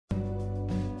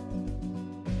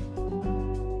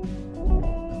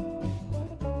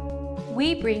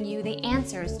we bring you the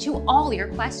answers to all your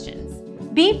questions.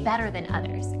 Be better than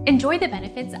others. Enjoy the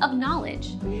benefits of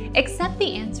knowledge. Accept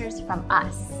the answers from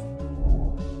us.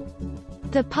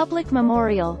 The public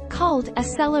memorial, called A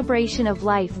Celebration of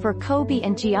Life for Kobe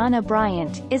and Gianna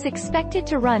Bryant, is expected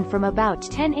to run from about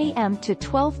 10 a.m. to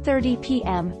 12:30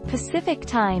 p.m. Pacific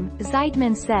Time,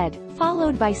 Zeidman said,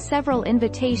 followed by several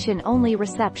invitation-only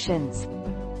receptions.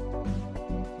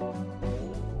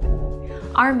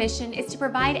 Our mission is to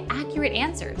provide accurate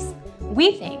answers.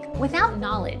 We think without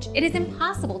knowledge, it is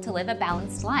impossible to live a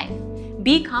balanced life.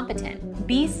 Be competent,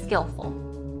 be skillful.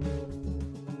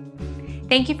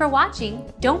 Thank you for watching.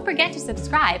 Don't forget to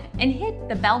subscribe and hit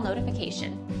the bell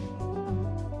notification.